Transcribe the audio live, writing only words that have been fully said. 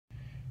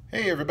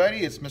Hey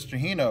everybody, it's Mr.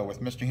 Hino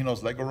with Mr.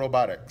 Hino's Lego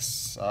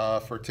Robotics.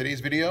 For today's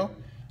video,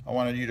 I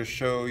wanted you to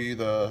show you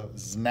the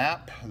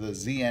Znap, the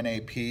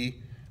ZNAP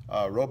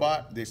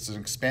robot. This is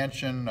an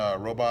expansion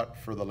robot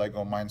for the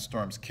Lego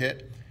Mindstorms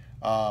kit.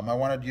 I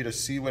wanted you to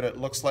see what it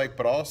looks like,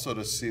 but also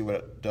to see what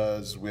it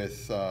does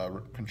with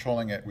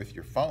controlling it with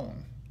your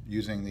phone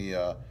using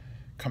the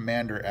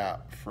Commander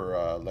app for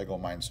Lego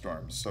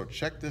Mindstorms. So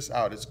check this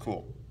out, it's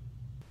cool.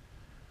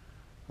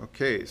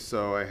 Okay,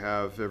 so I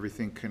have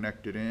everything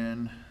connected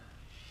in.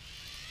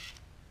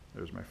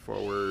 There's my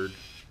forward.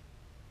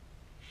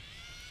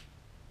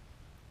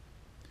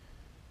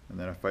 And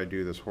then if I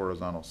do this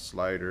horizontal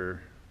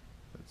slider,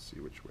 let's see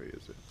which way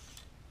is it.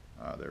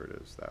 There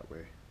it is, that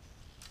way.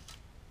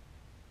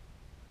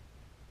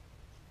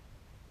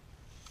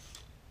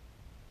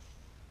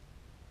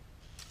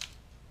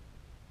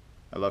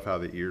 I love how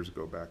the ears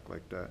go back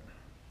like that.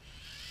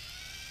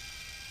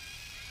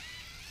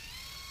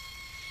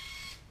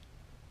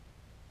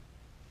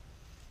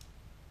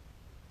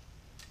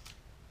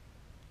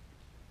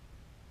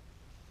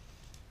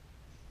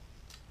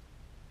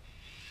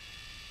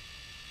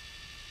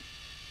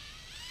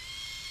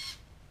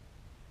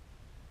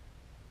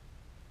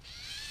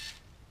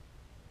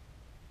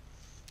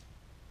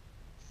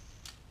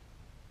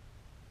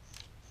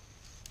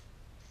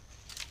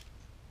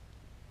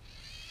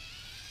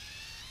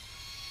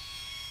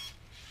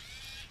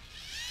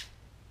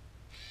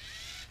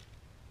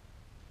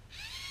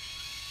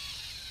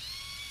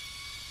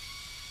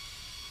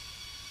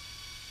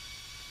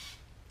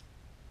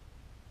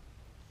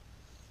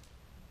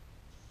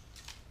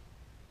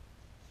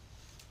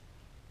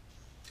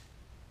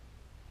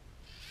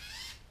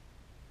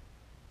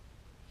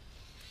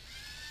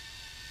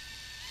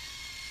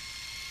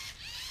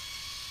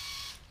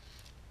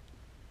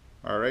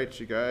 Alright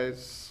you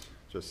guys,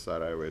 just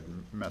thought I would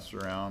mess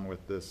around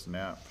with this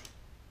Znap.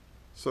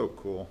 So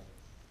cool.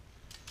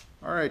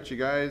 Alright you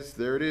guys,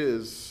 there it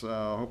is.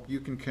 Hope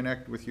you can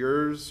connect with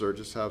yours or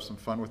just have some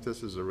fun with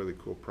this. This is a really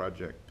cool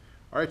project.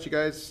 Alright you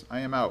guys, I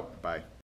am out. Bye.